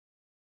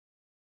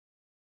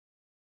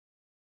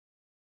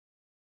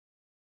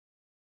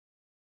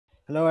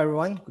Hello,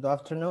 everyone. Good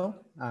afternoon.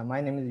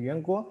 My name is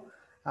Yuan Guo.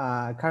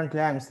 Currently,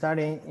 I'm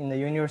studying in the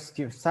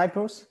University of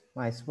Cyprus.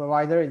 My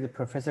supervisor is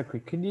Professor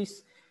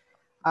Krikidis.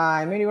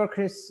 I mainly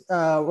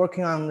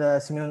working on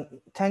the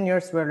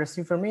simultaneous wireless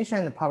information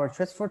and power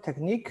transfer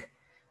technique.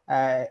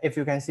 If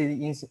you can see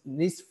in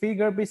this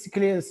figure,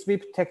 basically the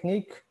sweep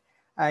technique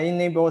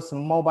enables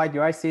mobile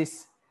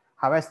devices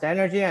harvest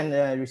energy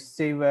and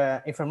receive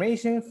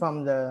information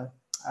from the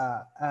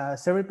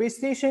server base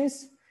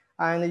stations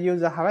and use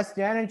the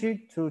harvested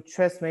energy to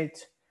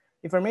transmit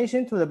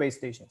information to the base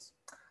stations.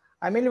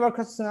 I mainly work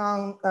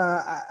on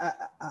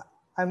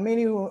I'm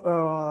mainly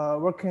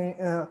working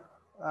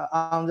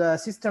on the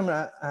system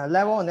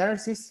level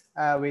analysis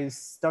with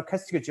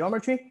stochastic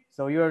geometry.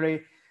 So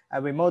usually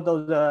we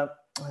model the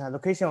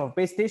location of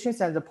base stations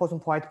and the floating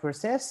point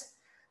process.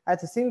 At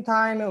the same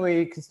time,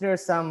 we consider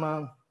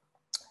some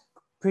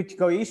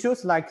critical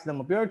issues like the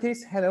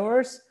mobilities,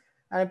 handovers,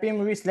 and beam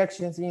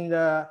reselections in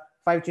the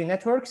 5G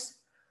networks.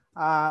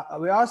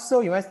 We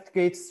also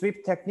investigate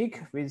sweep technique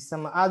with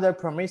some other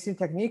promising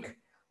technique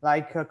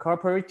like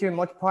cooperative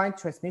multi-point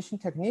transmission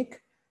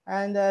technique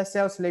and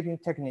cell sleeping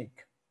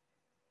technique.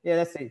 Yeah,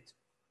 that's it.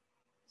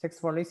 Thanks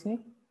for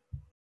listening.